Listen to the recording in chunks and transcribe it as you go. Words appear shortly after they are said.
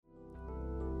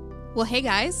Well, hey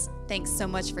guys, thanks so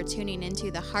much for tuning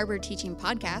into the Harbor Teaching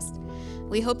Podcast.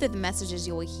 We hope that the messages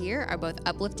you will hear are both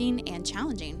uplifting and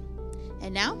challenging.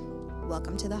 And now,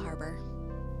 welcome to the Harbor.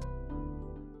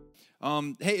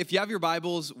 Hey, if you have your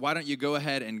Bibles, why don't you go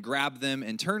ahead and grab them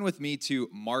and turn with me to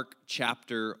Mark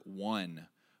chapter 1.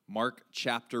 Mark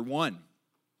chapter 1.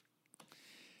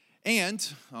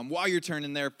 And while you're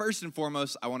turning there, first and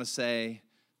foremost, I want to say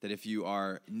that if you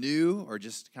are new or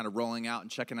just kind of rolling out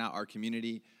and checking out our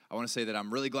community, I want to say that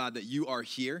I'm really glad that you are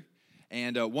here.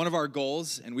 And one of our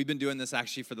goals, and we've been doing this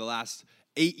actually for the last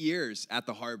 8 years at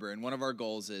the Harbor, and one of our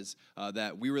goals is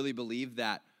that we really believe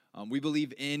that we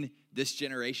believe in this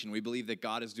generation. We believe that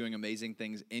God is doing amazing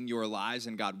things in your lives,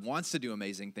 and God wants to do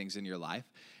amazing things in your life.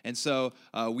 And so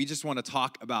we just want to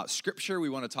talk about Scripture. We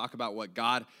want to talk about what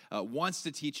God wants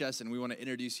to teach us, and we want to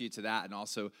introduce you to that and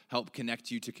also help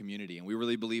connect you to community. And we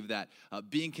really believe that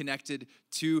being connected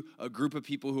to a group of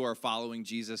people who are following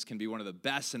Jesus can be one of the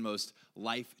best and most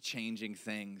life-changing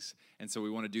things. And so we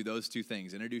want to do those two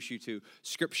things, introduce you to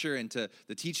Scripture and to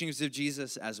the teachings of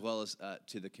Jesus as well as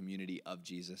to the community of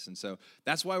Jesus. And so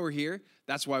that's why we're here.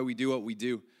 That's why we do what we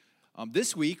do.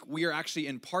 This week, we are actually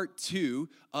in part 2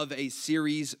 of a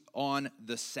series on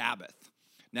the Sabbath.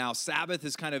 Now, Sabbath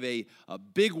is kind of a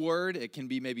big word. It can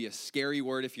be maybe a scary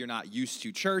word if you're not used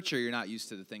to church or you're not used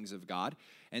to the things of God.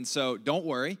 And so don't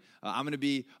worry. I'm going to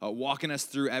be walking us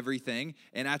through everything,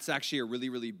 and that's actually a really,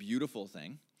 really beautiful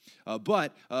thing.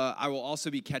 But I will also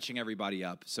be catching everybody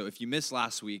up. So if you missed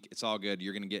last week, it's all good.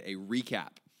 You're going to get a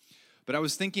recap. But I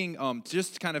was thinking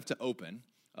just kind of to open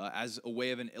as a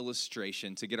way of an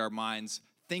illustration to get our minds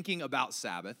thinking about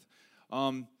Sabbath.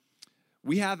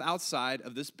 We have outside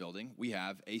of this building, we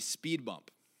have a speed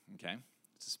bump, okay?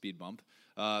 It's a speed bump.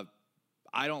 I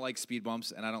don't like speed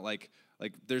bumps, and I don't like,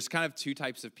 there's kind of two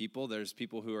types of people. There's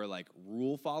people who are like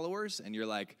rule followers, and you're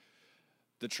like,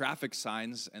 the traffic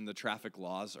signs and the traffic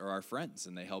laws are our friends,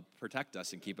 and they help protect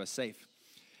us and keep us safe.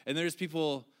 And there's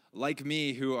people like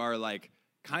me who are like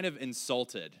kind of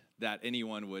insulted that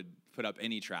anyone would put up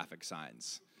any traffic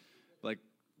signs. Like,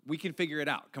 we can figure it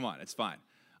out. Come on, it's fine.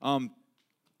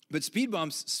 But speed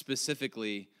bumps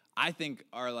specifically, I think,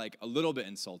 are like a little bit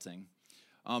insulting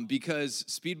because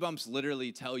speed bumps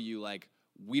literally tell you, like,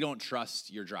 we don't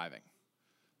trust your driving.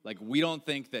 Like, we don't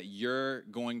think that you're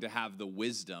going to have the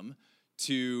wisdom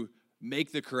to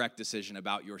make the correct decision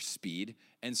about your speed,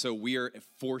 and so we are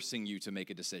forcing you to make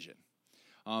a decision.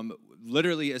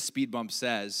 Literally, a speed bump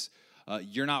says,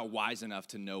 you're not wise enough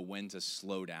to know when to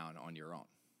slow down on your own.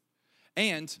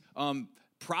 And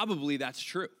probably that's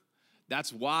true.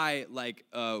 That's why,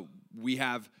 we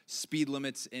have speed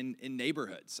limits in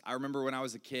neighborhoods. I remember when I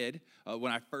was a kid,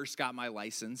 when I first got my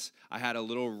license, I had a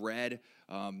little red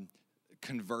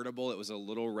convertible. It was a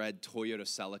little red Toyota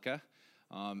Celica.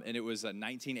 And it was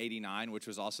 1989, which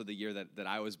was also the year that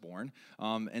I was born.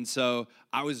 And so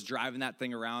I was driving that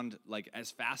thing around like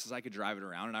as fast as I could drive it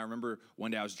around. And I remember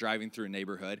one day I was driving through a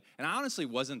neighborhood, and I honestly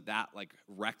wasn't that like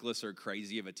reckless or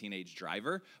crazy of a teenage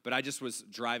driver, but I just was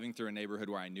driving through a neighborhood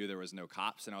where I knew there was no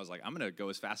cops, and I was like, I'm gonna go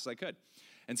as fast as I could.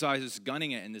 And so I was just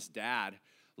gunning it, and this dad,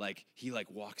 he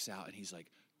walks out, and he's like,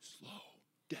 slow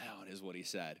down is what he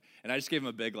said. And I just gave him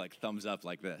a big thumbs up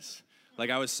like this.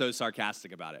 I was so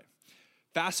sarcastic about it.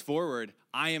 Fast forward,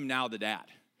 I am now the dad.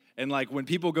 And when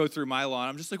people go through my lawn,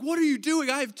 I'm just like, what are you doing?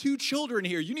 I have 2 children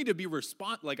here. You need to be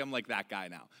I'm like that guy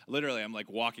now. Literally, I'm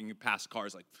walking past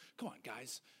cars come on,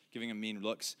 guys, giving them mean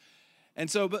looks. And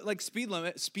so, but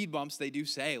speed bumps, they do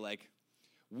say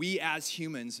we as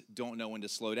humans don't know when to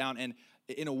slow down. And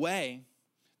in a way,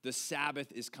 the Sabbath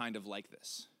is kind of like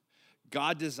this.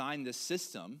 God designed this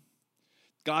system.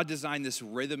 God designed this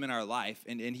rhythm in our life,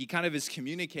 and he kind of is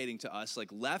communicating to us,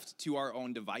 left to our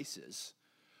own devices,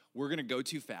 we're going to go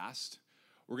too fast,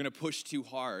 we're going to push too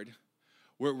hard,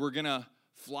 we're going to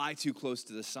fly too close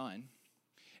to the sun.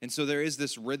 And so there is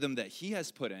this rhythm that he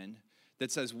has put in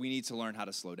that says we need to learn how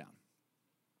to slow down.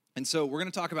 And so we're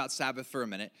going to talk about Sabbath for a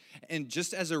minute, and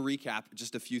just as a recap,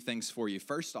 just a few things for you.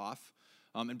 First off,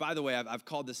 and by the way, I've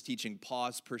called this teaching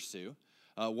Pause, Pursue.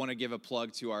 Want to give a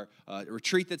plug to our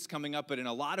retreat that's coming up, but in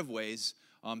a lot of ways,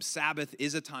 Sabbath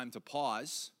is a time to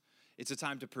pause. It's a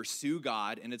time to pursue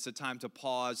God, and it's a time to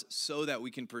pause so that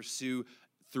we can pursue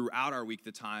throughout our week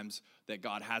the times that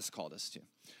God has called us to.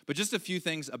 But just a few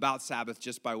things about Sabbath,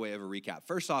 just by way of a recap.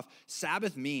 First off,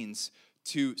 Sabbath means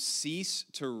to cease,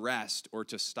 to rest, or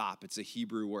to stop. It's a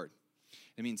Hebrew word.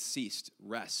 It means cease,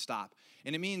 rest, stop.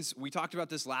 And it means, we talked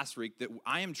about this last week, that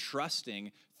I am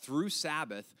trusting through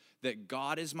Sabbath that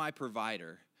God is my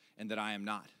provider and that I am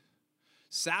not.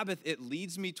 Sabbath, it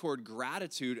leads me toward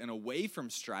gratitude and away from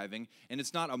striving, and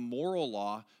it's not a moral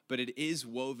law, but it is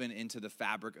woven into the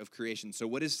fabric of creation. So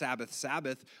what is Sabbath?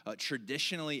 Sabbath,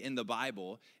 traditionally in the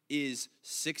Bible, is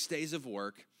 6 days of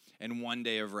work and 1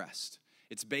 day of rest.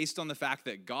 It's based on the fact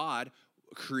that God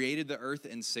created the earth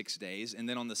in 6 days, and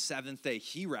then on the seventh day,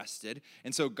 he rested.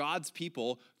 And so God's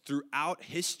people throughout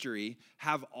history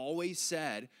have always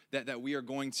said that we are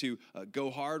going to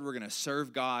go hard, we're going to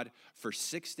serve God for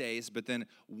 6 days, but then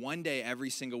 1 day every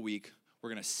single week, we're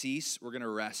going to cease, we're going to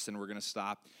rest, and we're going to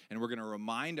stop, and we're going to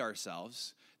remind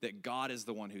ourselves that God is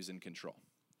the one who's in control.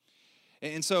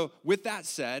 And so with that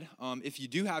said, if you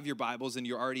do have your Bibles and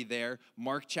you're already there,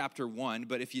 Mark chapter 1,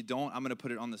 but if you don't, I'm going to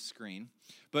put it on the screen.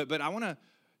 But I want to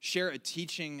share a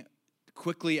teaching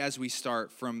quickly as we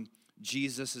start from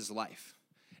Jesus' life.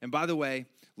 And by the way,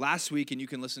 last week, and you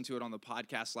can listen to it on the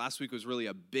podcast, last week was really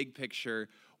a big picture,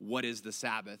 what is the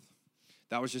Sabbath?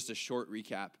 That was just a short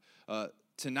recap.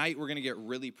 Tonight, we're going to get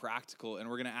really practical, and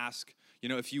we're going to ask,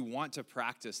 if you want to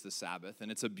practice the Sabbath,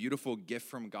 and it's a beautiful gift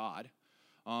from God,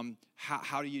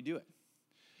 how do you do it?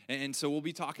 And so we'll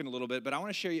be talking a little bit, but I want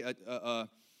to share you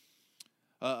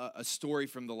a story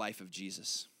from the life of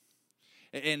Jesus.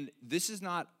 And this is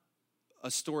not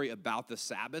a story about the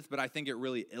Sabbath, but I think it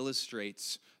really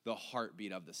illustrates the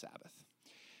heartbeat of the Sabbath.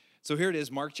 So here it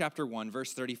is, Mark chapter 1,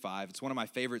 verse 35. It's one of my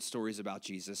favorite stories about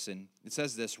Jesus, and it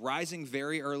says this: rising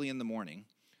very early in the morning,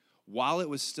 while it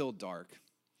was still dark,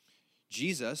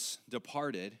 Jesus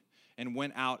departed and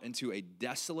went out into a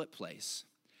desolate place.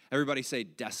 Everybody say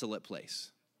desolate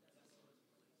place.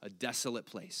 A desolate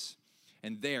place.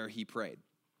 And there he prayed.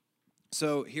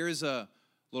 So here's a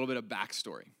little bit of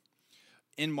backstory.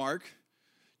 In Mark,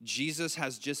 Jesus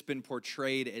has just been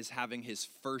portrayed as having his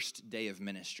first day of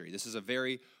ministry. This is a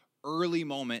very early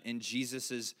moment in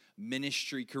Jesus'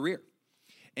 ministry career.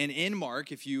 And in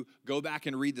Mark, if you go back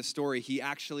and read the story, he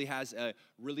actually has a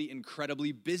really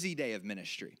incredibly busy day of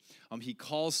ministry. He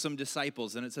calls some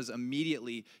disciples, and it says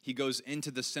immediately he goes into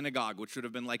the synagogue, which would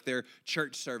have been like their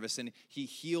church service, and he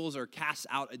heals or casts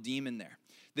out a demon there.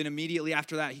 Then immediately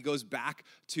after that, he goes back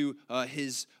to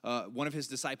one of his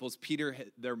disciples, Peter,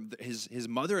 his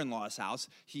mother-in-law's house.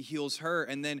 He heals her,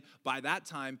 and then by that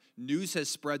time, news has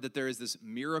spread that there is this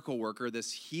miracle worker,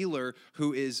 this healer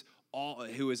who is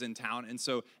in town. And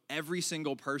so every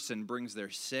single person brings their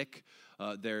sick,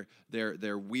 they're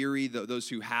weary, those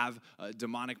who have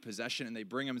demonic possession, and they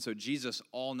bring them. And so Jesus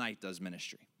all night does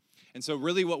ministry. And so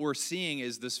really what we're seeing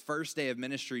is this first day of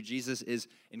ministry, Jesus is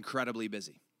incredibly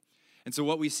busy. And so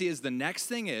what we see is the next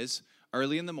thing is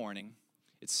early in the morning,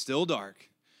 it's still dark.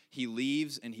 He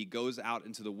leaves and he goes out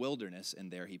into the wilderness, and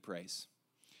there he prays.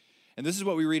 And this is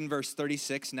what we read in verse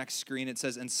 36, next screen. It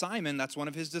says, and Simon, that's one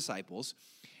of his disciples,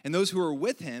 and those who were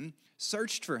with him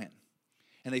searched for him.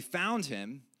 And they found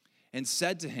him and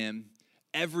said to him,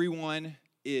 everyone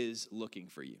is looking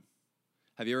for you.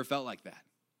 Have you ever felt like that?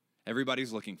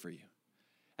 Everybody's looking for you.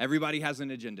 Everybody has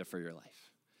an agenda for your life.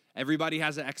 Everybody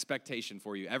has an expectation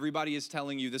for you. Everybody is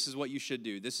telling you this is what you should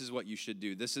do. This is what you should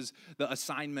do. This is the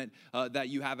assignment that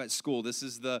you have at school. This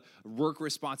is the work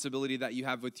responsibility that you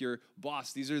have with your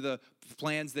boss. These are the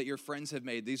plans that your friends have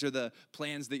made. These are the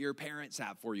plans that your parents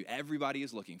have for you. Everybody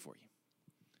is looking for you.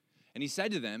 And he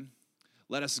said to them,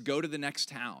 let us go to the next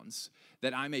towns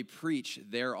that I may preach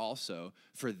there also,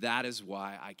 for that is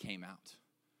why I came out.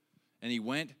 And he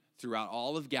went throughout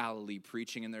all of Galilee,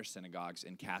 preaching in their synagogues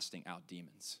and casting out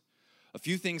demons. A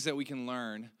few things that we can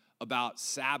learn about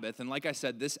Sabbath, and like I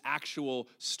said, this actual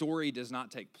story does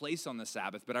not take place on the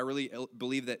Sabbath, but I really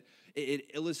believe that it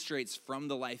illustrates from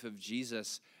the life of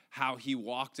Jesus how he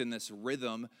walked in this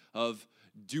rhythm of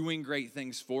doing great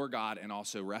things for God and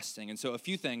also resting. And so a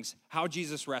few things, how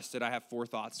Jesus rested, I have 4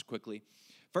 thoughts quickly.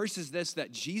 First is this,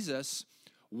 that Jesus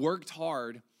worked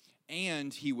hard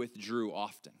and he withdrew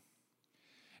often.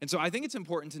 And so I think it's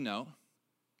important to know,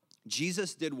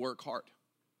 Jesus did work hard.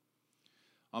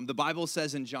 The Bible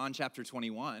says in John chapter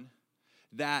 21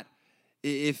 that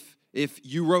if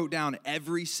you wrote down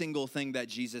every single thing that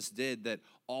Jesus did, that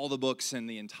all the books in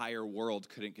the entire world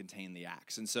couldn't contain the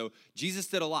acts. And so Jesus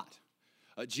did a lot.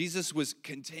 Jesus was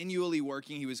continually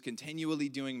working. He was continually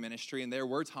doing ministry. And there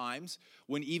were times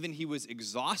when even he was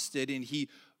exhausted and he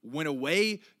went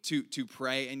away to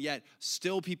pray, and yet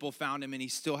still people found him and he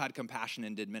still had compassion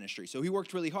and did ministry. So he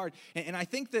worked really hard. And I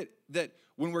think that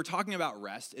when we're talking about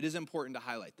rest, it is important to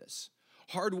highlight this.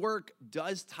 Hard work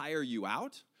does tire you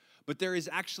out, but there is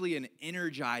actually an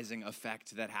energizing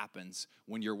effect that happens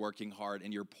when you're working hard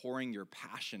and you're pouring your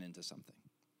passion into something.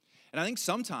 And I think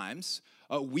sometimes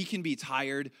we can be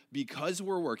tired because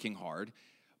we're working hard,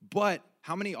 but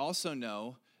how many also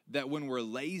know that when we're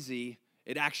lazy,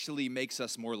 it actually makes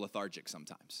us more lethargic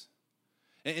sometimes.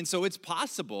 And so it's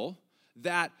possible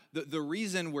that the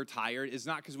reason we're tired is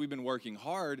not because we've been working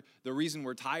hard. The reason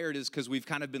we're tired is because we've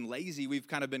kind of been lazy. We've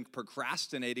kind of been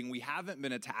procrastinating. We haven't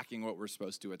been attacking what we're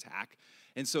supposed to attack.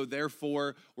 And so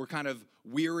therefore, we're kind of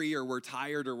weary or we're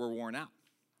tired or we're worn out.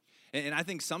 And I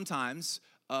think sometimes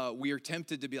we are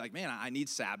tempted to be like, man, I need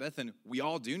Sabbath. And we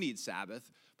all do need Sabbath.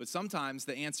 But sometimes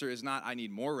the answer is not, I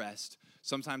need more rest.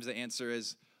 Sometimes the answer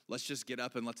is, let's just get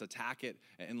up and let's attack it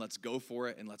and let's go for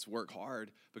it and let's work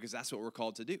hard because that's what we're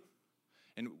called to do.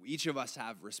 And each of us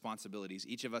have responsibilities.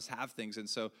 Each of us have things. And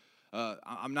so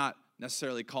I'm not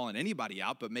necessarily calling anybody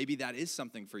out, but maybe that is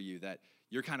something for you, that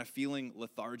you're kind of feeling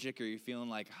lethargic or you're feeling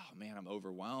like, oh, man, I'm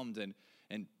overwhelmed.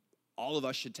 And all of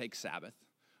us should take Sabbath,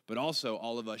 but also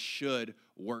all of us should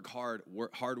work hard.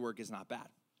 Hard work is not bad.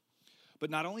 But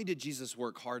not only did Jesus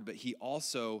work hard, but he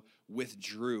also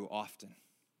withdrew often.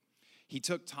 He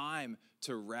took time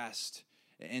to rest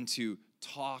and to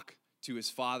talk to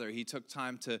his Father. He took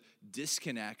time to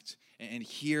disconnect and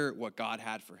hear what God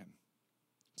had for him.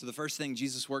 So the first thing,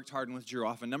 Jesus worked hard and withdrew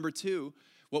often. Number two,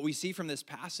 what we see from this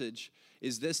passage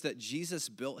is this, that Jesus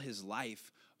built his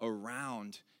life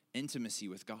around intimacy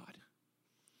with God.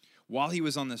 While he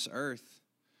was on this earth,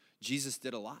 Jesus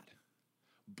did a lot.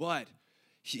 But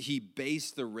he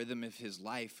based the rhythm of his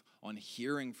life on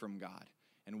hearing from God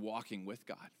and walking with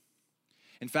God.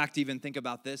 In fact, even think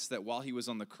about this, that while he was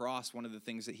on the cross, one of the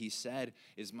things that he said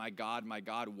is, my God,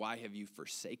 why have you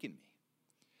forsaken me?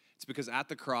 It's because at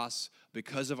the cross,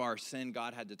 because of our sin,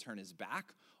 God had to turn his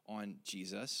back on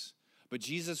Jesus. But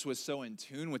Jesus was so in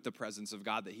tune with the presence of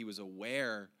God that he was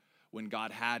aware when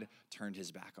God had turned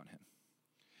his back on him.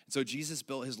 And so Jesus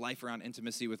built his life around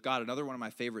intimacy with God. Another one of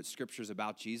my favorite scriptures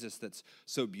about Jesus that's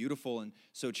so beautiful and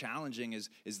so challenging is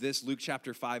this, Luke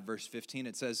chapter 5, verse 15.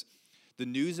 It says, the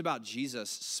news about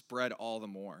Jesus spread all the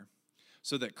more,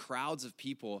 so that crowds of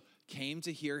people came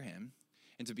to hear him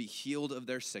and to be healed of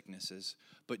their sicknesses.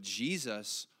 But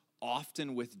Jesus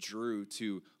often withdrew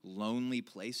to lonely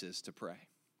places to pray.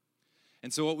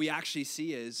 And so what we actually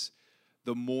see is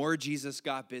the more Jesus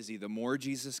got busy, the more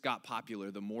Jesus got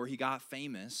popular, the more he got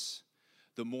famous,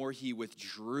 the more he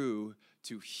withdrew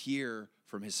to hear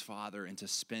from his Father and to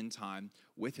spend time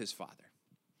with his Father.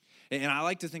 And I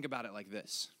like to think about it like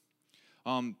this.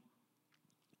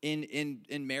 In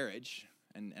marriage,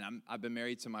 and I've been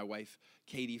married to my wife,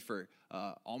 Katie, for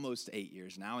almost 8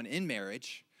 years now. And in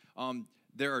marriage,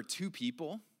 there are two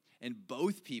people, and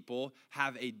both people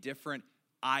have a different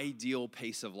ideal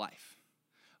pace of life.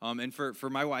 And for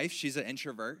my wife, she's an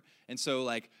introvert. And so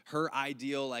like her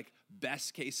ideal, like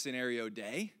best case scenario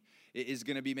day is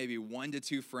going to be maybe 1 to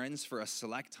 2 friends for a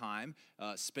select time,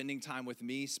 spending time with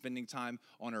me, spending time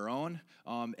on her own,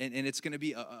 and it's going to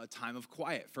be a time of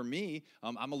quiet. For me,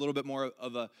 I'm a little bit more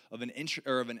of an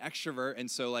extrovert,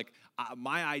 and so like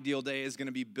my ideal day is going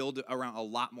to be built around a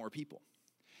lot more people.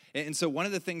 And so one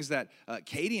of the things that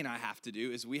Katie and I have to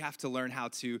do is we have to learn how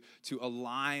to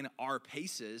align our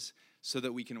paces so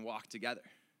that we can walk together.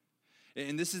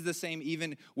 And this is the same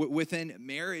even within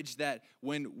marriage, that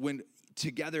when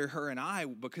together, her and I,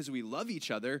 because we love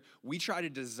each other, we try to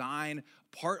design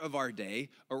part of our day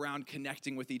around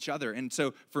connecting with each other. And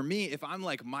so for me, if I'm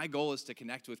like, my goal is to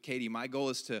connect with Katie, my goal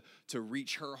is to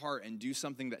reach her heart and do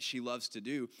something that she loves to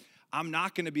do, I'm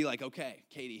not going to be like, okay,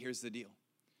 Katie, here's the deal.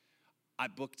 I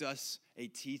booked us a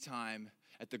tea time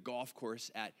at the golf course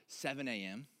at 7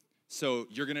 a.m. So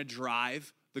you're going to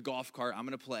drive the golf cart. I'm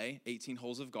going to play 18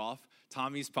 holes of golf.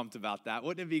 Tommy's pumped about that.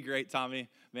 Wouldn't it be great, Tommy?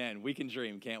 Man, we can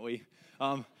dream, can't we?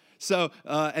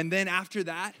 And then after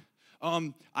that,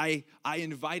 I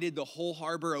invited the whole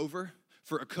harbor over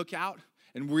for a cookout.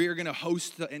 And we're going to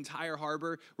host the entire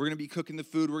harbor. We're going to be cooking the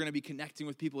food. We're going to be connecting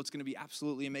with people. It's going to be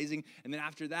absolutely amazing. And then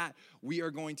after that, we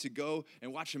are going to go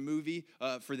and watch a movie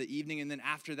for the evening. And then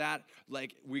after that,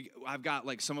 I've got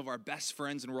like some of our best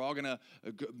friends, and we're all going to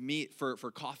meet for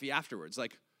coffee afterwards.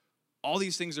 Like, all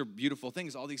these things are beautiful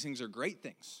things. All these things are great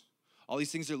things. All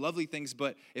these things are lovely things.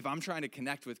 But if I'm trying to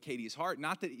connect with Katie's heart,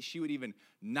 not that she would even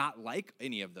not like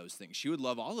any of those things. She would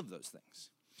love all of those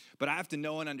things. But I have to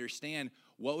know and understand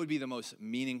what would be the most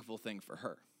meaningful thing for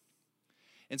her.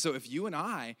 And so if you and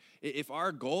I, if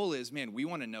our goal is, man, we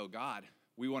want to know God,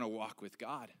 we want to walk with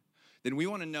God, then we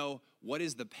want to know what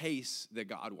is the pace that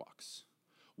God walks.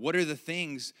 What are the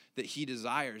things that he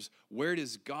desires? Where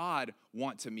does God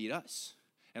want to meet us?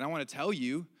 And I want to tell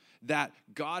you that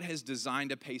God has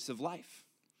designed a pace of life.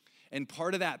 And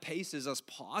part of that pace is us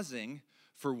pausing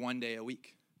for 1 day a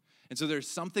week. And so there's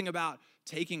something about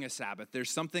taking a Sabbath.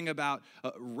 There's something about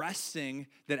resting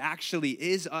that actually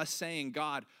is us saying,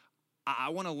 God, I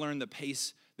want to learn the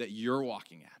pace that you're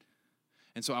walking at.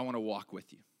 And so I want to walk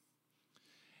with you.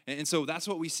 And so that's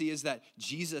what we see is that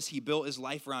Jesus, he built his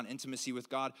life around intimacy with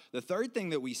God. The third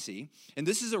thing that we see, and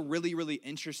this is a really, really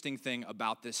interesting thing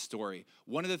about this story,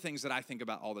 one of the things that I think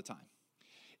about all the time,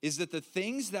 is that the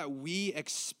things that we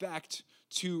expect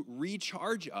to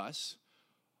recharge us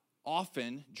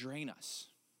often drain us.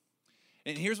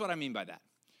 And here's what I mean by that.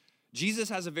 Jesus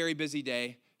has a very busy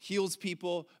day, heals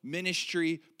people,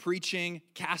 ministry, preaching,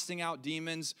 casting out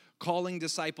demons, calling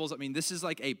disciples. I mean, this is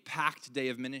like a packed day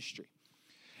of ministry.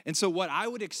 And so what I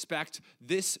would expect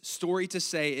this story to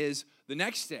say is the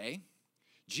next day,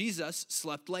 Jesus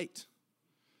slept late.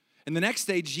 And the next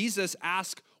day, Jesus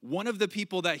asked one of the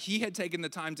people that he had taken the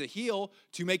time to heal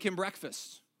to make him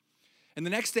breakfast. And the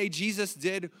next day, Jesus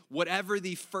did whatever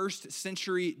the first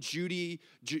century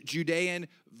Judean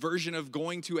version of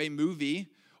going to a movie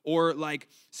or like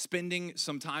spending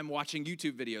some time watching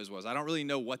YouTube videos was. I don't really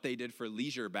know what they did for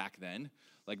leisure back then.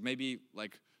 Like maybe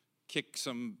like kick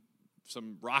some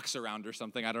rocks around or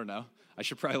something. I don't know. I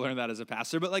should probably learn that as a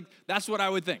pastor. But like that's what I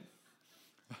would think.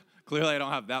 Clearly, I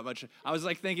don't have that much. I was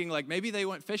like thinking like maybe they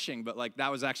went fishing, but like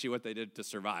that was actually what they did to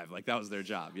survive. Like that was their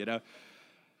job, you know?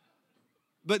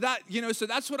 But that, so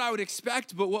that's what I would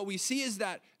expect. But what we see is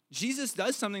that Jesus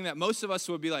does something that most of us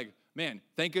would be like, man,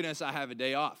 thank goodness I have a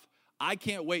day off. I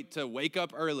can't wait to wake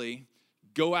up early,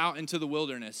 go out into the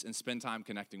wilderness and spend time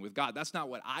connecting with God. That's not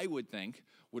what I would think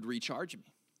would recharge me.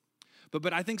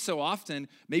 But I think so often,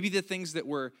 maybe the things that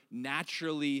we're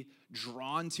naturally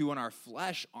drawn to in our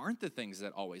flesh aren't the things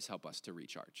that always help us to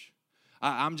recharge.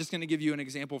 I'm just going to give you an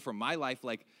example from my life.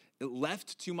 Like,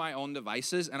 left to my own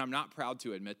devices, and I'm not proud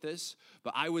to admit this,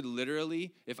 but I would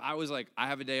literally, if I was like, I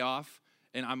have a day off,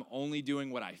 and I'm only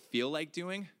doing what I feel like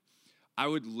doing, I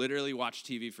would literally watch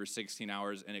TV for 16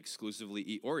 hours and exclusively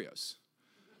eat Oreos.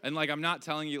 And like, I'm not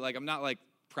telling you, like, I'm not like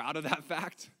proud of that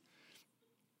fact.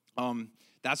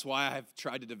 That's why I've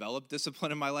tried to develop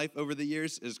discipline in my life over the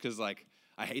years, is because like,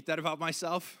 I hate that about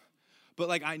myself. But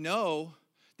like, I know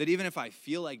that even if I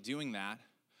feel like doing that,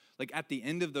 like at the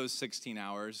end of those 16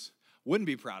 hours, wouldn't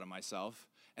be proud of myself,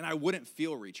 and I wouldn't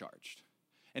feel recharged.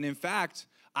 And in fact,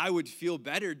 I would feel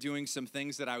better doing some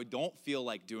things that I don't feel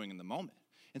like doing in the moment.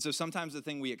 And so sometimes the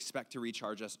thing we expect to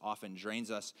recharge us often drains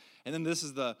us. And then this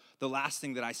is the last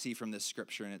thing that I see from this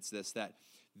scripture, and it's this, that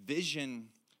vision,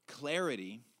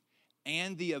 clarity,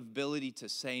 and the ability to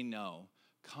say no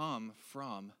come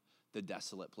from the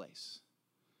desolate place.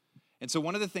 And so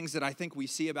one of the things that I think we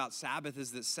see about Sabbath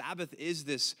is that Sabbath is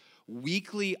this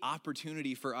weekly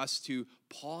opportunity for us to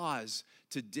pause,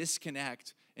 to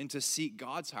disconnect, and to seek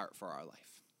God's heart for our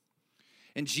life.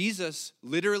 And Jesus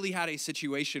literally had a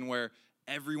situation where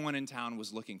everyone in town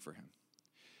was looking for him.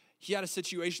 He had a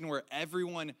situation where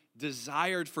everyone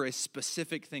desired for a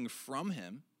specific thing from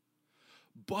him,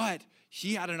 but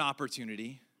he had an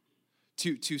opportunity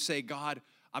to say, God,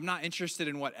 I'm not interested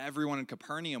in what everyone in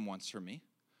Capernaum wants from me.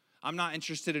 I'm not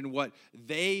interested in what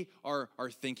they are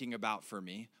thinking about for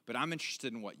me, but I'm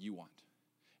interested in what you want.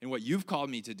 And what you've called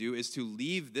me to do is to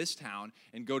leave this town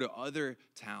and go to other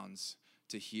towns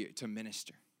to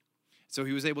minister. So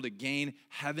he was able to gain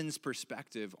heaven's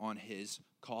perspective on his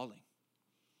calling.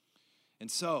 And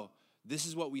so this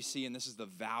is what we see, and this is the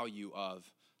value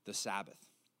of the Sabbath.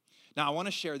 Now, I want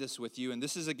to share this with you, and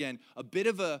this is, again, a bit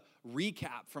of a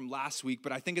recap from last week,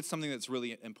 but I think it's something that's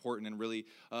really important and really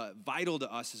vital to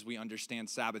us as we understand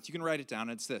Sabbath. You can write it down.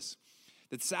 It's this,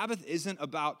 that Sabbath isn't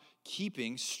about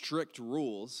keeping strict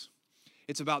rules.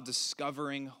 It's about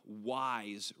discovering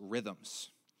wise rhythms.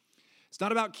 It's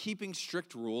not about keeping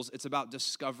strict rules. It's about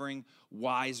discovering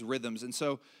wise rhythms. And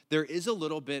so there is a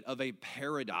little bit of a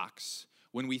paradox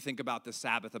when we think about the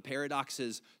Sabbath. A paradox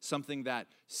is something that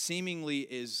seemingly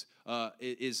is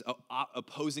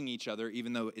opposing each other,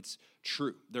 even though it's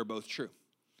true. They're both true.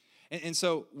 And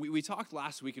so we talked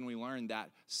last week, and we learned that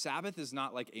Sabbath is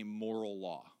not like a moral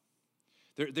law.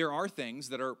 There are things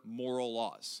that are moral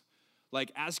laws.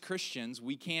 Like, as Christians,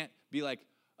 we can't be like,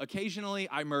 occasionally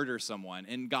I murder someone,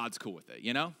 and God's cool with it,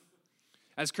 you know?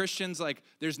 As Christians, like,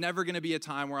 there's never going to be a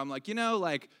time where I'm like,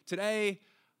 like, today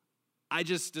I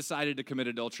just decided to commit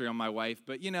adultery on my wife,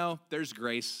 but, there's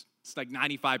grace. It's like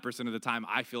 95% of the time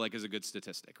I feel like is a good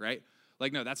statistic, right?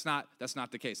 Like, no, that's not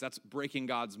the case. That's breaking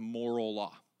God's moral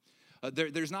law.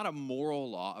 There's not a moral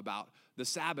law about the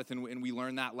Sabbath, and we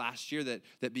learned that last year,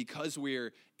 that because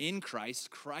we're in Christ,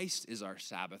 Christ is our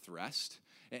Sabbath rest.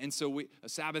 And so a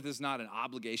Sabbath is not an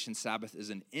obligation. Sabbath is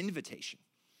an invitation.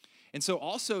 And so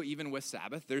also, even with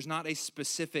Sabbath, there's not a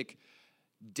specific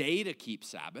day to keep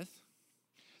Sabbath.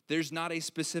 There's not a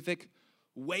specific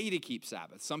way to keep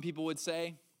Sabbath. Some people would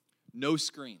say, no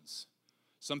screens.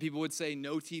 Some people would say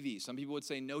no TV. Some people would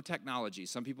say no technology.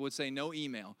 Some people would say no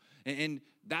email. And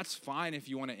that's fine if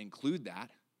you want to include that.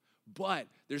 But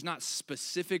there's not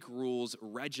specific rules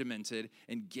regimented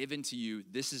and given to you.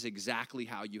 This is exactly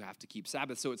how you have to keep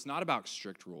Sabbath. So it's not about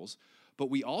strict rules. But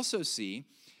we also see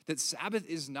that Sabbath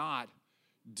is not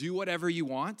do whatever you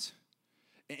want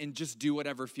and just do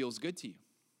whatever feels good to you.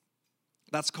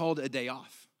 That's called a day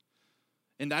off.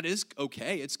 And that is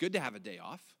okay. It's good to have a day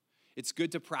off. It's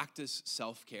good to practice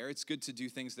self-care. It's good to do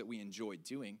things that we enjoy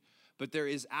doing. But there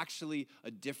is actually a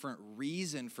different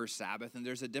reason for Sabbath, and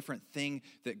there's a different thing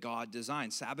that God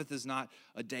designed. Sabbath is not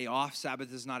a day off.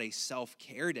 Sabbath is not a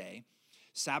self-care day.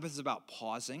 Sabbath is about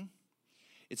pausing.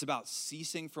 It's about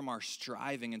ceasing from our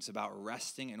striving. It's about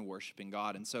resting and worshiping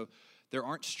God. And so there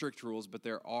aren't strict rules, but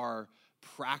there are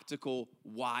practical,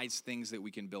 wise things that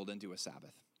we can build into a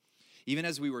Sabbath. Even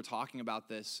as we were talking about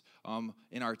this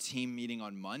in our team meeting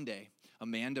on Monday,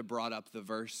 Amanda brought up the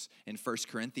verse in 1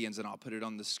 Corinthians, and I'll put it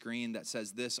on the screen, that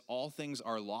says this: all things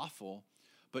are lawful,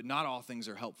 but not all things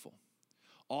are helpful.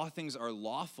 All things are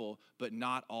lawful, but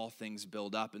not all things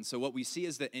build up. And so what we see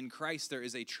is that in Christ, there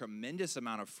is a tremendous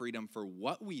amount of freedom for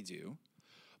what we do,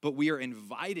 but we are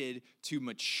invited to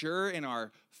mature in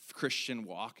our Christian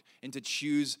walk and to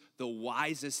choose the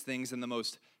wisest things and the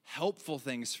most helpful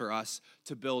things for us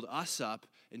to build us up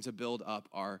and to build up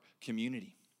our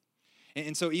community.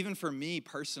 And so even for me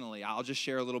personally, I'll just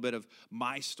share a little bit of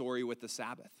my story with the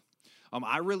Sabbath.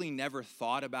 I really never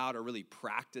thought about or really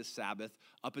practiced Sabbath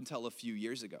up until a few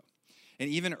years ago. And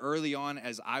even early on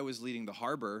as I was leading the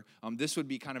harbor, this would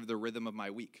be kind of the rhythm of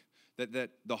my week.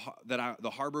 That the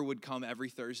harbor would come every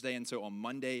Thursday, and so on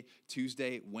Monday,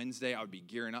 Tuesday, Wednesday, I would be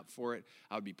gearing up for it.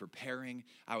 I would be preparing.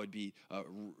 I would be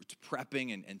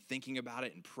prepping and thinking about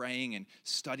it and praying and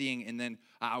studying, and then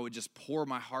I would just pour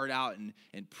my heart out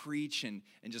and preach and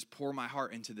just pour my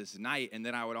heart into this night, and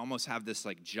then I would almost have this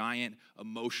like giant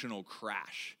emotional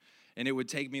crash. And it would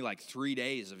take me like 3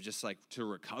 days of just like to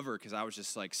recover because I was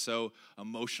just like so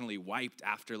emotionally wiped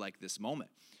after like this moment.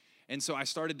 And so I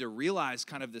started to realize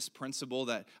kind of this principle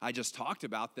that I just talked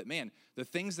about, that, man, the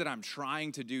things that I'm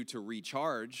trying to do to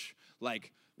recharge,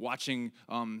 like watching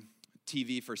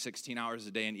TV for 16 hours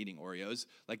a day and eating Oreos,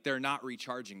 like they're not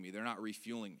recharging me. They're not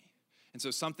refueling me. And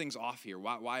so something's off here.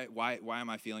 Why am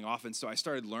I feeling off? And so I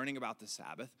started learning about the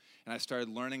Sabbath, and I started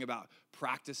learning about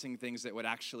practicing things that would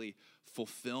actually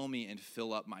fulfill me and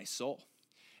fill up my soul.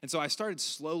 And so I started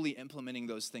slowly implementing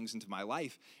those things into my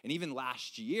life. And even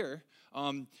last year,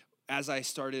 as I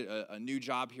started a new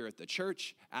job here at the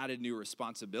church, added new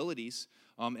responsibilities,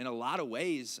 in a lot of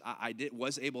ways, I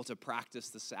was able to practice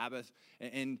the Sabbath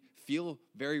and feel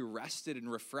very rested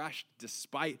and refreshed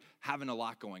despite having a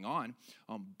lot going on.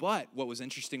 But what was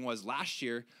interesting was last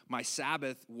year, my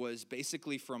Sabbath was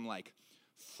basically from like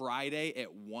Friday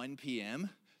at 1 p.m.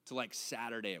 to like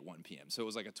Saturday at 1 p.m. So it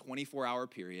was like a 24-hour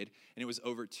period, and it was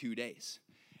over 2 days.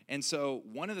 And so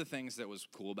one of the things that was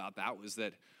cool about that was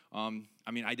that,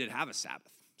 I did have a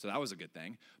Sabbath, so that was a good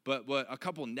thing. But a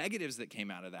couple negatives that came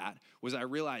out of that was I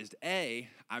realized,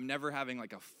 I'm never having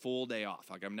like a full day off.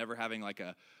 Like I'm never having like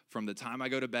from the time I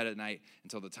go to bed at night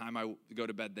until the time I go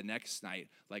to bed the next night,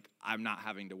 like I'm not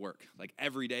having to work. Like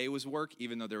every day was work,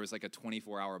 even though there was like a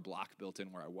 24-hour block built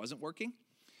in where I wasn't working.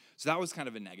 So that was kind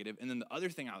of a negative. And then the other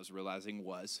thing I was realizing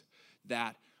was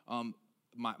that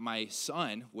my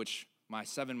son, which my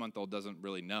 7-month-old doesn't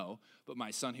really know, but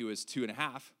my son, who is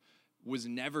 2.5, was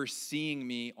never seeing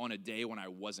me on a day when I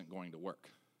wasn't going to work.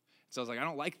 So I was like, I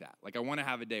don't like that. Like I want to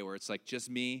have a day where it's like just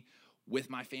me with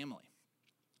my family.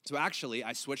 So actually,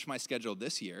 I switched my schedule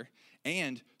this year,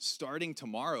 and starting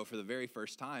tomorrow for the very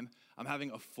first time, I'm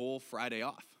having a full Friday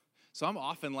off. So I'm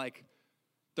off in like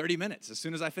 30 minutes. As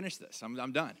soon as I finish this, I'm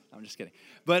done. I'm just kidding.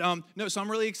 But no, so I'm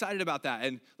really excited about that.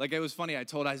 And like, it was funny. I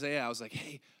told Isaiah, I was like,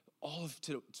 hey,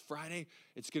 it's Friday,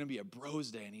 it's going to be a bros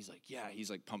day. And he's like, yeah,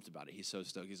 he's like pumped about it. He's so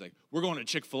stoked. He's like, we're going to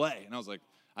Chick-fil-A. And I was like,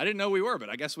 I didn't know we were,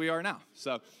 but I guess we are now.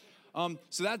 So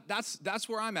that's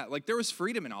where I'm at. Like there was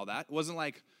freedom in all that. It wasn't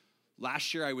like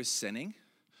last year I was sinning,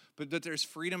 but there's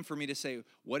freedom for me to say,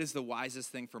 what is the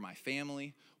wisest thing for my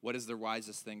family? What is the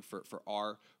wisest thing for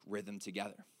our rhythm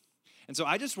together? And so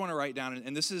I just want to write down,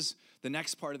 and this is the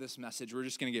next part of this message. We're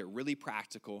just going to get really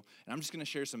practical, and I'm just going to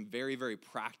share some very, very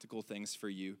practical things for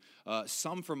you,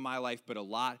 some from my life, but a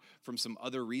lot from some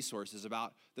other resources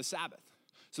about the Sabbath.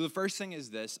 So the first thing is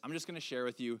this. I'm just going to share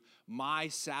with you my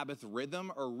Sabbath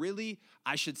rhythm, or really,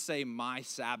 I should say my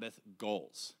Sabbath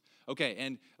goals. Okay,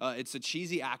 and it's a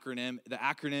cheesy acronym. The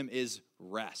acronym is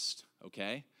REST,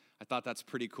 okay? I thought that's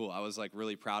pretty cool. I was like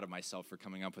really proud of myself for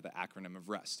coming up with the acronym of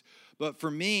rest. But for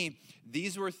me,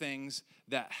 these were things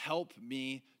that help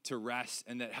me to rest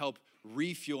and that help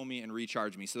refuel me and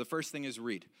recharge me. So the first thing is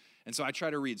read. And so I try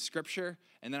to read scripture,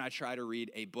 and then I try to read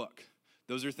a book.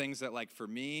 Those are things that, like, for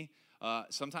me,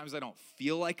 sometimes I don't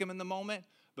feel like them in the moment,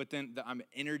 but then I'm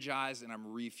energized and I'm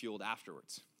refueled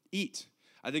afterwards. Eat.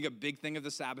 I think a big thing of the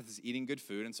Sabbath is eating good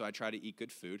food, and so I try to eat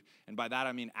good food. And by that,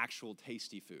 I mean actual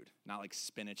tasty food, not like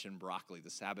spinach and broccoli. The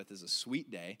Sabbath is a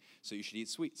sweet day, so you should eat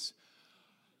sweets.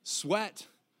 Sweat.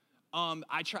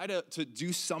 I try to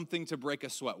do something to break a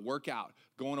sweat, work out,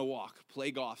 go on a walk,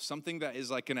 play golf, something that is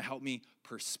like going to help me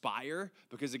perspire.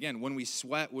 Because again, when we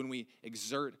sweat, when we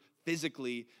exert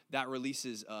physically, that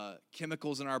releases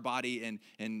chemicals in our body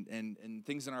and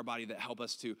things in our body that help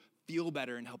us to feel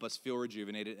better and help us feel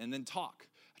rejuvenated. And then talk.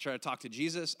 I try to talk to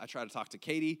Jesus. I try to talk to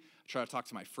Katie. I try to talk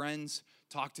to my friends,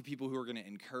 talk to people who are going to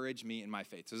encourage me in my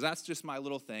faith. So that's just my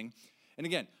little thing. And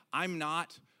again, I'm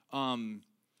not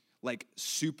like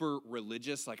super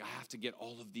religious, like I have to get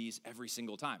all of these every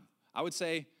single time. I would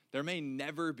say there may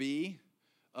never be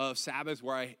a Sabbath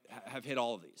where I have hit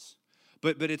all of these.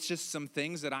 But it's just some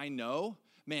things that I know,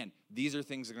 man, these are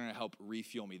things that are going to help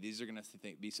refuel me. These are going to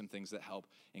be some things that help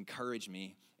encourage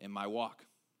me in my walk.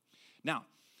 Now,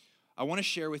 I want to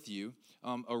share with you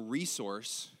a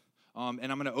resource, and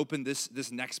I'm going to open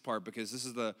this next part because this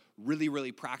is the really,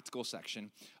 really practical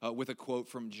section with a quote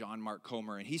from John Mark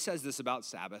Comer. And he says this about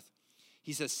Sabbath.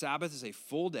 He says, Sabbath is a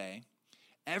full day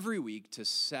every week to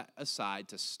set aside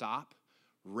to stop,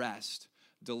 rest,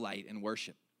 delight, and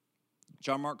worship.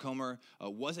 John Mark Comer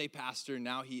was a pastor.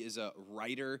 Now he is a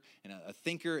writer and a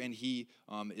thinker, and he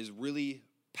is really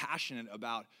passionate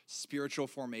about spiritual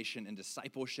formation and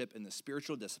discipleship in the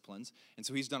spiritual disciplines. And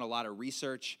so he's done a lot of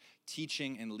research,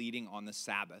 teaching, and leading on the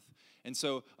Sabbath. And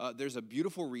so there's a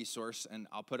beautiful resource, and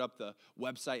I'll put up the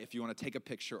website if you want to take a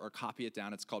picture or copy it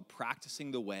down. It's called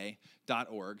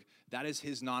practicingtheway.org. That is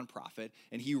his nonprofit,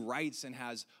 and he writes and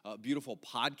has a beautiful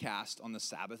podcast on the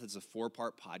Sabbath. It's a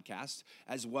 4-part podcast,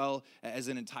 as well as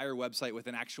an entire website with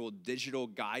an actual digital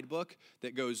guidebook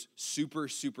that goes super,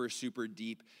 super, super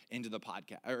deep into the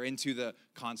podcast or into the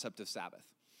concept of Sabbath.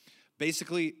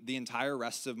 Basically, the entire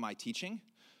rest of my teaching,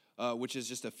 which is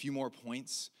just a few more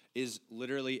points, is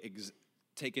literally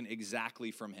taken exactly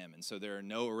from him. And so there are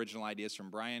no original ideas from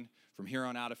Brian. From here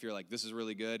on out, if you're like, this is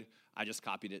really good, I just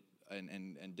copied it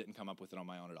and didn't come up with it on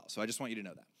my own at all. So I just want you to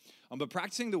know that. But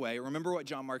practicing the way, remember what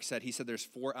John Mark said. He said there's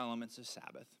 4 elements of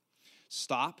Sabbath: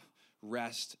 stop,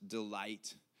 rest,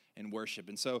 delight, and worship.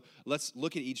 And so let's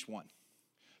look at each one.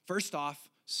 First off,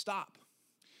 stop.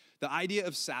 The idea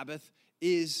of Sabbath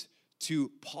is to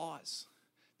pause.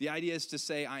 The idea is to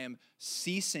say, I am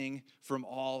ceasing from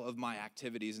all of my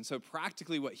activities. And so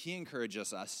practically what he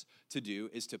encourages us to do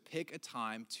is to pick a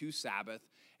time to Sabbath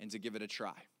and to give it a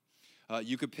try.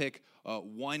 You could pick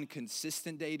one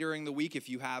consistent day during the week. If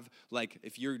you have, like,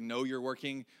 if you know you're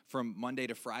working from Monday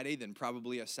to Friday, then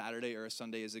probably a Saturday or a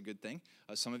Sunday is a good thing.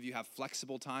 Some of you have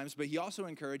flexible times, but he also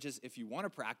encourages, if you want to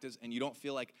practice and you don't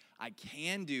feel like I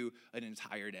can do an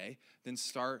entire day, then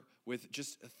start with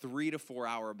just a 3 to 4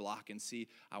 hour block and see,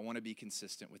 I want to be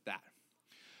consistent with that.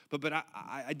 But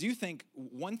I do think,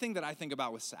 one thing that I think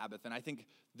about with Sabbath, and I think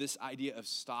this idea of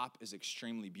stop is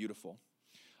extremely beautiful.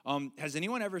 Has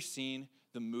anyone ever seen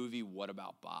the movie What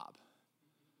About Bob?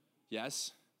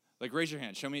 Yes? Like, raise your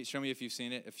hand. Show me if you've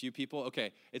seen it. A few people?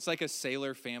 Okay. It's like a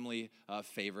sailor family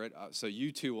favorite. So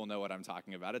you too will know what I'm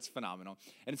talking about. It's phenomenal.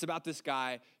 And it's about this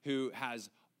guy who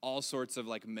has all sorts of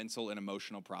like mental and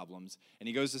emotional problems. And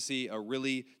he goes to see a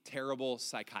really terrible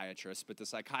psychiatrist, but the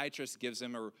psychiatrist gives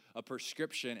him a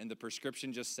prescription, and the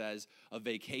prescription just says, a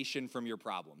vacation from your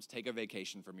problems. Take a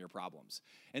vacation from your problems.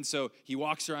 And so he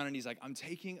walks around and he's like, I'm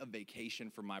taking a vacation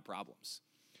from my problems.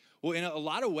 Well, in a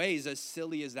lot of ways, as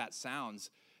silly as that sounds,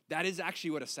 that is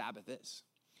actually what a Sabbath is.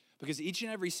 Because each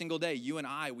and every single day, you and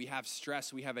I, we have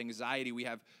stress, we have anxiety, we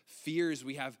have fears,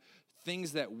 we have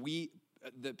things that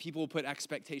people put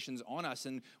expectations on us,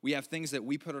 and we have things that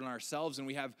we put on ourselves, and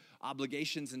we have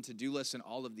obligations and to-do lists and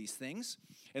all of these things.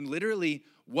 And literally,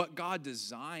 what God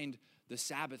designed the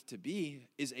Sabbath to be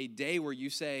is a day where you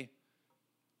say,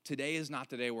 today is not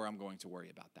the day where I'm going to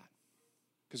worry about that.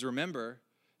 Because remember,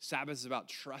 Sabbath is about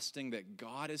trusting that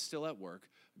God is still at work,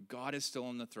 God is still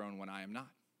on the throne when I am not.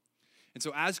 And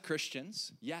so as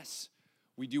Christians, yes,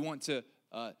 we do want to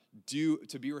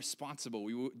be responsible.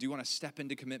 We do want to step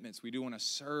into commitments. We do want to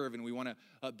serve, and we want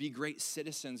to be great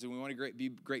citizens, and we want to be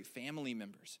great family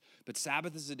members. But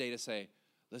Sabbath is a day to say,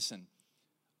 listen,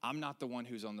 I'm not the one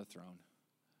who's on the throne.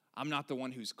 I'm not the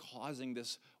one who's causing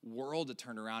this world to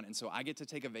turn around, and so I get to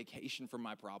take a vacation from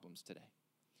my problems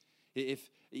today.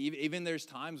 Even there's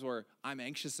times where I'm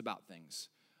anxious about things.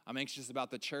 I'm anxious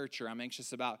about the church, or I'm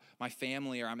anxious about my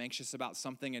family, or I'm anxious about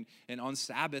something. And on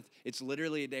Sabbath, it's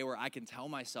literally a day where I can tell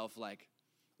myself, like,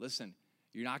 listen,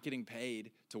 you're not getting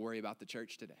paid to worry about the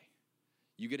church today.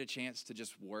 You get a chance to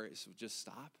just worry, so just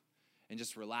stop and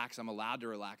just relax. I'm allowed to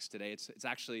relax today. It's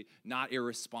actually not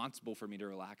irresponsible for me to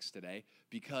relax today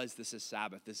because this is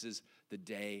Sabbath. This is the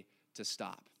day to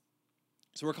stop.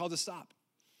 So we're called to stop.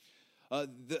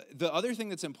 The other thing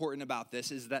that's important about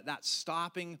this is that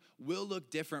stopping will look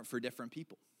different for different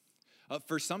people.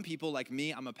 For some people like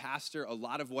me, I'm a pastor. A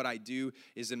lot of what I do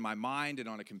is in my mind and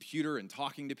on a computer and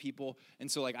talking to people. And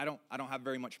so like I don't have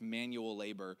very much manual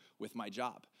labor with my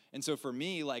job. And so for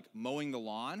me, like mowing the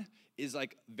lawn is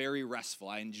like very restful.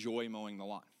 I enjoy mowing the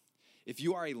lawn. If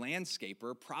you are a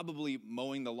landscaper, probably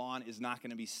mowing the lawn is not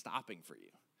going to be stopping for you.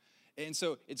 And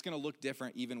so it's going to look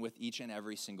different even with each and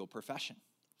every single profession.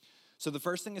 So the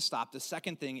first thing is stop. The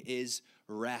second thing is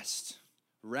rest.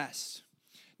 Rest.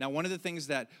 Now, one of the things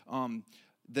that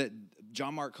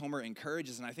John Mark Comer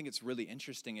encourages, and I think it's really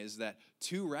interesting, is that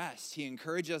to rest, he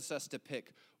encourages us to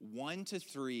pick 1 to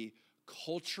 3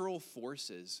 cultural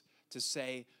forces to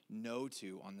say no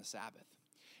to on the Sabbath.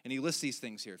 And he lists these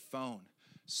things here: phone,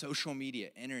 social media,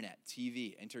 internet,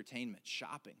 TV, entertainment,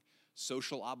 shopping,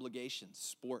 social obligations,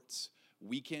 sports,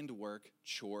 weekend work,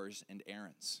 chores, and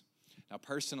errands. Now,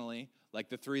 personally, like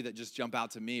the 3 that just jump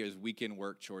out to me is weekend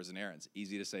work, chores, and errands.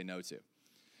 Easy to say no to.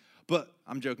 But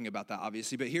I'm joking about that,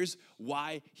 obviously. But here's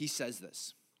why he says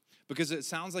this. Because it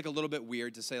sounds like a little bit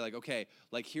weird to say, like, okay,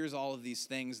 like here's all of these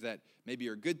things that maybe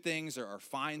are good things or are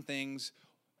fine things.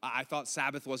 I thought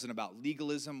Sabbath wasn't about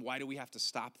legalism. Why do we have to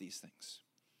stop these things?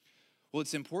 Well,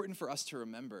 it's important for us to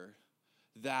remember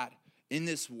that in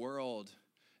this world,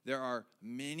 there are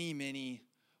many, many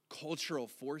cultural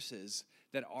forces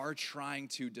that are trying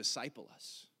to disciple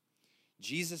us.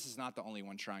 Jesus is not the only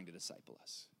one trying to disciple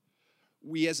us.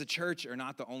 We as a church are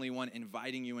not the only one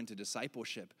inviting you into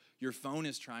discipleship. Your phone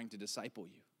is trying to disciple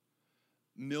you.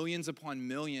 Millions upon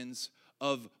millions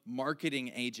of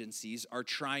marketing agencies are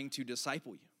trying to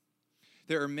disciple you.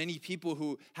 There are many people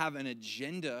who have an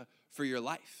agenda for your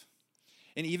life.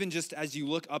 And even just as you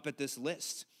look up at this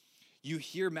list, you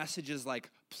hear messages like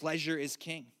pleasure is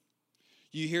king.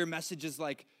 You hear messages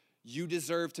like you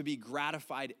deserve to be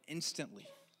gratified instantly.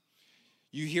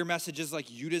 You hear messages like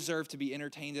you deserve to be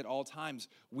entertained at all times.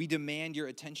 We demand your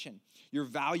attention. Your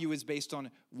value is based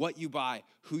on what you buy,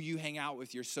 who you hang out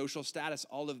with, your social status,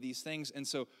 all of these things. And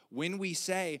so when we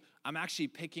say, I'm actually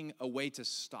picking a way to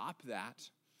stop that,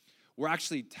 we're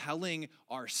actually telling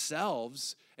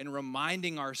ourselves and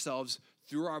reminding ourselves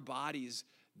through our bodies,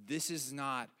 this is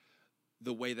not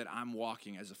the way that I'm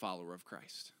walking as a follower of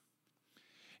Christ.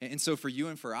 And so for you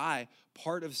and for I,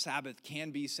 part of Sabbath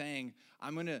can be saying,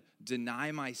 I'm going to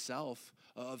deny myself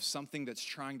of something that's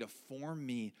trying to form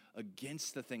me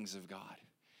against the things of God,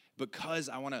 because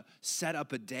I want to set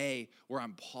up a day where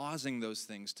I'm pausing those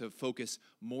things to focus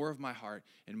more of my heart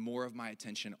and more of my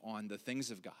attention on the things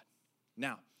of God.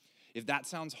 Now, if that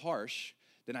sounds harsh,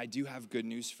 then I do have good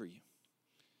news for you.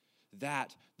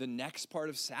 That the next part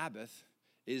of Sabbath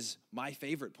is my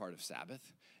favorite part of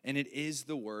Sabbath, and it is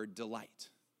the word delight.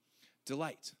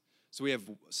 Delight. So we have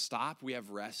stop, we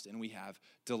have rest, and we have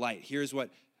delight. Here's what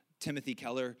Timothy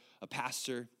Keller, a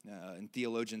pastor and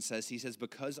theologian, says. He says,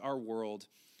 because our world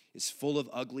is full of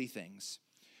ugly things,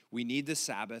 we need the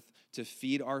Sabbath to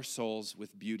feed our souls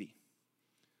with beauty.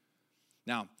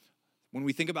 Now, when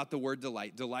we think about the word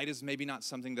delight, delight is maybe not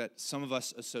something that some of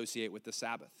us associate with the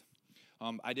Sabbath.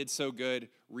 I did so good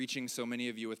reaching so many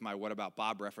of you with my What About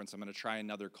Bob reference. I'm going to try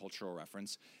another cultural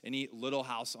reference. Any Little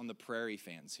House on the Prairie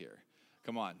fans here?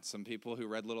 Come on, some people who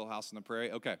read Little House on the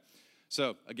Prairie? Okay,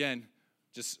 so again,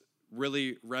 just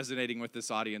really resonating with this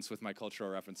audience with my cultural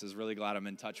references. Really glad I'm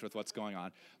in touch with what's going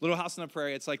on. Little House on the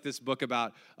Prairie, it's like this book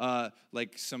about a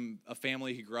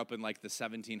family who grew up in like the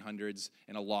 1700s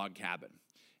in a log cabin.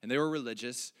 And they were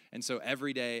religious, and so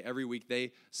every day, every week,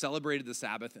 they celebrated the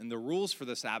Sabbath, and the rules for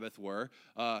the Sabbath were,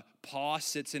 Pa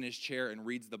sits in his chair and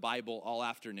reads the Bible all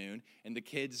afternoon, and the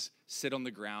kids sit on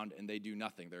the ground and they do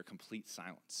nothing. They're complete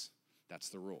silence. That's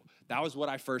the rule. That was what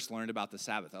I first learned about the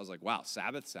Sabbath. I was like, wow,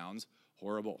 Sabbath sounds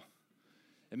horrible.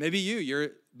 And maybe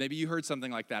you heard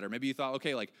something like that, or maybe you thought,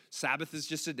 okay, like Sabbath is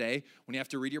just a day when you have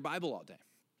to read your Bible all day.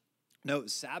 No,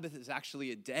 Sabbath is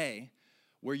actually a day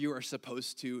where you are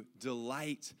supposed to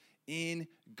delight in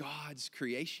God's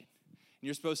creation. And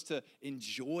you're supposed to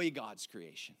enjoy God's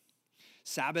creation.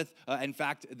 Sabbath, in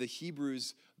fact, the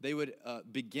Hebrews, they would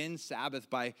begin Sabbath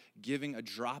by giving a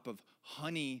drop of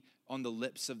honey on the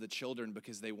lips of the children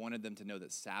because they wanted them to know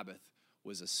that Sabbath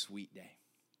was a sweet day.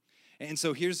 And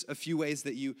so here's a few ways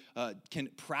that you can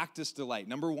practice delight.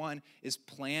 Number one is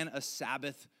plan a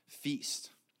Sabbath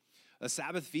feast. A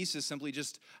Sabbath feast is simply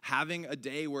just having a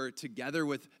day where together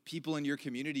with people in your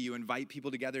community, you invite people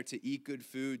together to eat good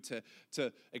food,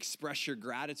 to express your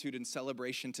gratitude and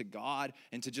celebration to God,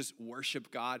 and to just worship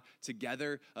God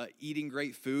together, eating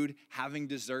great food, having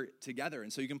dessert together.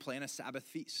 And so you can plan a Sabbath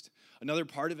feast. Another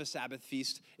part of a Sabbath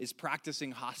feast is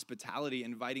practicing hospitality,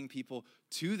 inviting people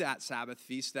to that Sabbath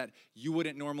feast that you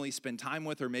wouldn't normally spend time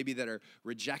with, or maybe that are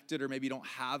rejected, or maybe don't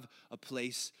have a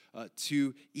place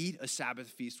to eat a Sabbath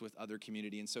feast with other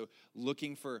community. And so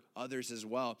looking for others as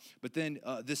well. But then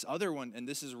this other one, and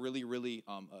this is really, really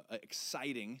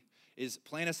exciting, is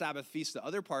plan a Sabbath feast. The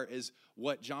other part is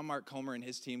what John Mark Comer and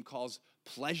his team calls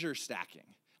pleasure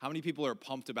stacking. How many people are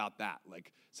pumped about that?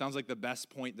 Like, sounds like the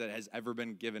best point that has ever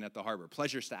been given at the Harbor.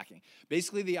 Pleasure stacking.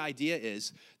 Basically, the idea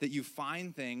is that you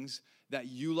find things that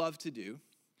you love to do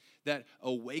that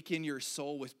awaken your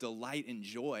soul with delight and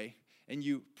joy, and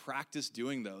you practice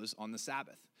doing those on the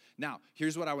Sabbath. Now,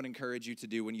 here's what I would encourage you to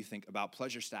do when you think about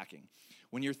pleasure stacking.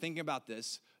 When you're thinking about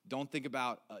this, don't think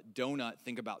about a donut,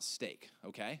 think about steak,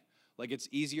 okay? Like, it's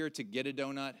easier to get a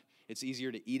donut. It's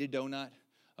easier to eat a donut.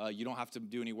 You don't have to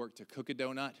do any work to cook a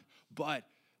donut, but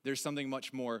there's something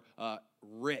much more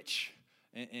rich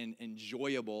and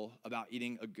enjoyable about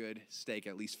eating a good steak,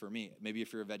 at least for me. Maybe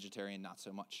if you're a vegetarian, not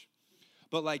so much.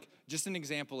 But like, just an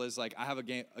example is like, I have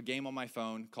a game on my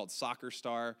phone called Soccer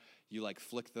Star. You like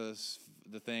flick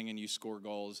the thing and you score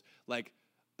goals. Like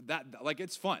that, like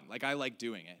it's fun. Like I like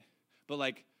doing it. But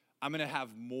like, I'm gonna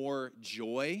have more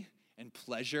joy and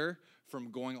pleasure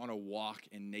from going on a walk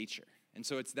in nature. And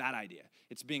so it's that idea.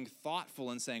 It's being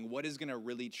thoughtful and saying, what is going to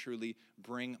really, truly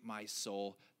bring my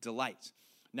soul delight?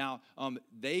 Now,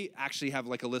 they actually have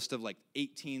like a list of like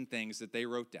 18 things that they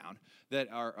wrote down that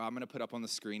I'm going to put up on the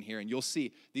screen here. And you'll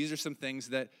see these are some things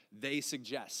that they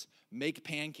suggest. Make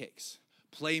pancakes,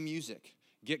 play music,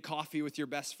 get coffee with your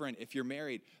best friend. If you're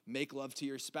married, make love to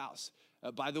your spouse.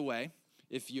 By the way,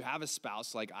 if you have a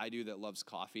spouse like I do that loves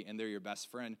coffee and they're your best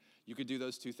friend, you could do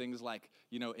those two things like,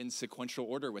 in sequential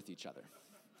order with each other.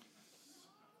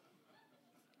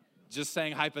 Just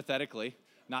saying hypothetically,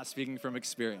 not speaking from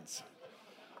experience.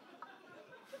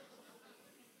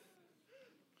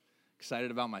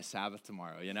 Excited about my Sabbath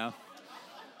tomorrow,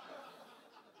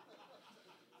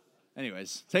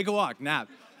 Anyways, take a walk, nap,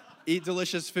 eat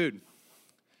delicious food,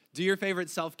 do your favorite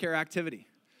self-care activity.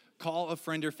 Call a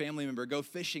friend or family member, go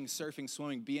fishing, surfing,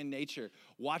 swimming, be in nature,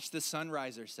 watch the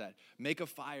sunrise or set, make a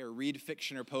fire, read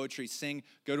fiction or poetry, sing,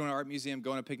 go to an art museum,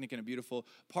 go on a picnic in a beautiful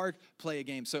park, play a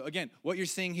game. So again, what you're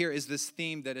seeing here is this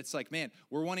theme that it's like, man,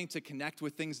 we're wanting to connect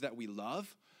with things that we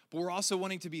love, but we're also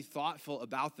wanting to be thoughtful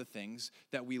about the things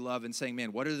that we love and saying,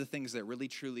 man, what are the things that really,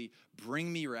 truly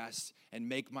bring me rest and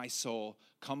make my soul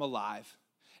come alive?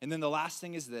 And then the last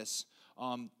thing is this,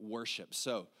 worship.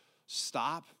 So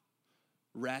stop,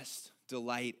 rest,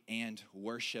 delight, and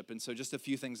worship. And so just a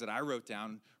few things that I wrote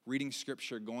down: reading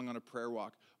scripture, going on a prayer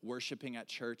walk, worshiping at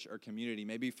church or community.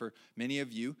 Maybe for many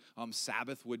of you,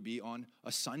 Sabbath would be on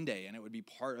a Sunday, and it would be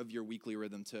part of your weekly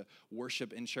rhythm to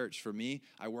worship in church. For me,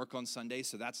 I work on Sundays,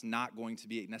 so that's not going to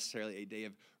be necessarily a day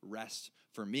of rest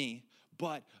for me.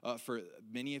 But for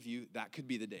many of you, that could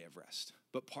be the day of rest.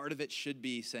 But part of it should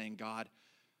be saying, God,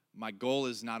 my goal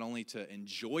is not only to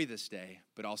enjoy this day,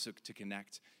 but also to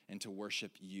connect and to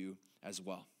worship you as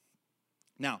well.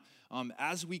 Now,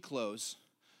 as we close,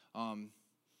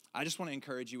 I just want to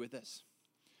encourage you with this.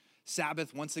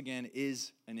 Sabbath, once again,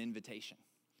 is an invitation.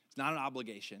 It's not an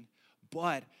obligation,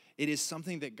 but it is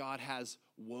something that God has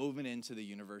woven into the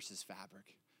universe's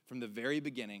fabric. From the very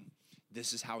beginning,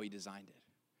 this is how he designed it.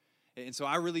 And so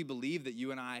I really believe that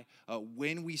you and I,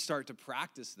 when we start to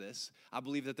practice this, I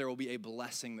believe that there will be a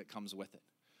blessing that comes with it.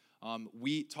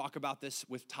 We talk about this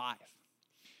with tithe.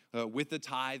 With the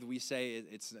tithe, we say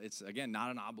it's again,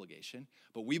 not an obligation,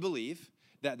 but we believe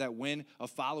that when a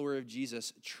follower of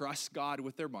Jesus trusts God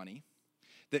with their money,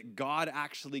 that God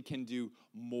actually can do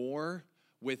more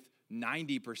with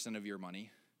 90% of your money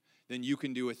than you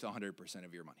can do with 100%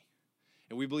 of your money.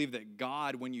 And we believe that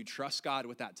God, when you trust God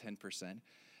with that 10%,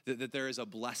 that there is a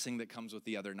blessing that comes with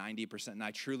the other 90%. And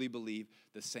I truly believe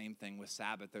the same thing with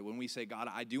Sabbath, that when we say, God,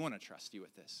 I do want to trust you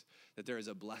with this, that there is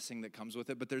a blessing that comes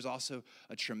with it, but there's also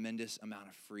a tremendous amount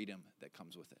of freedom that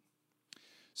comes with it.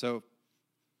 So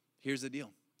here's the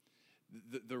deal.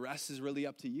 The rest is really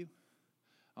up to you.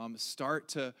 Start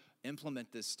to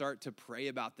implement this. Start to pray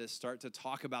about this. Start to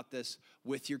talk about this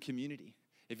with your community.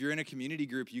 If you're in a community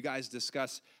group, you guys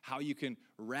discuss how you can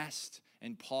rest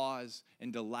and pause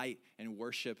and delight and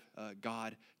worship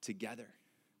God together.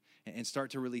 And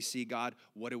start to really see, God,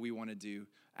 what do we want to do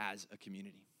as a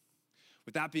community?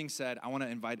 With that being said, I want to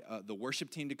invite the worship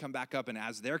team to come back up. And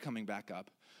as they're coming back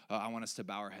up, I want us to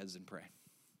bow our heads and pray.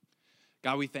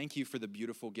 God, we thank you for the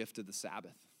beautiful gift of the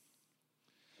Sabbath.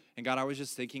 And God, I was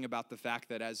just thinking about the fact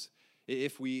that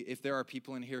if there are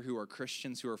people in here who are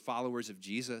Christians, who are followers of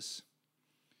Jesus,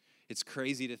 it's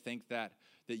crazy to think that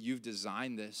you've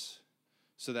designed this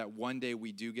so that one day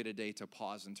we do get a day to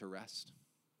pause and to rest.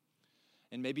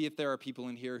 And maybe if there are people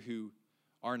in here who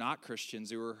are not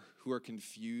Christians, who are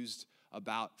confused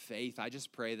about faith, I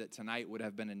just pray that tonight would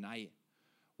have been a night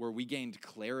where we gained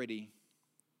clarity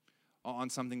on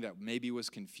something that maybe was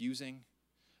confusing,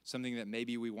 something that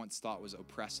maybe we once thought was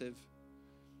oppressive.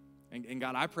 And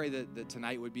God, I pray that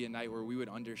tonight would be a night where we would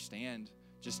understand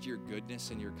just your goodness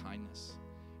and your kindness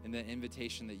and the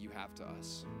invitation that you have to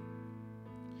us.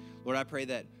 Lord, I pray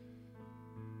that,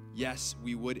 yes,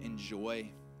 we would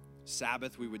enjoy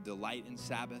Sabbath, we would delight in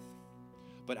Sabbath,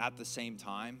 but at the same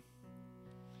time,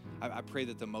 I pray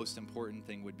that the most important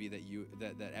thing would be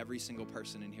that every single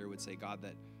person in here would say, God,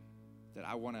 that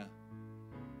I want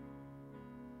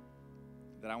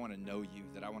to know you,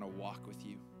 that I want to walk with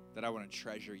you, that I want to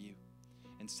treasure you.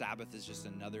 And Sabbath is just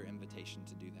another invitation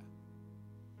to do that.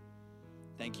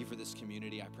 Thank you for this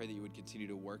community. I pray that you would continue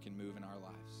to work and move in our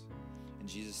lives. In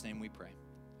Jesus' name we pray.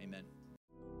 Amen.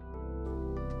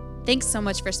 Thanks so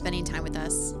much for spending time with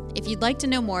us. If you'd like to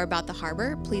know more about the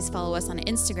Harbor, please follow us on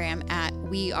Instagram at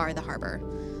We Are The Harbor.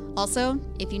 Also,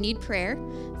 if you need prayer,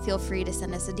 feel free to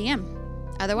send us a DM.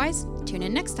 Otherwise, tune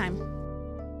in next time.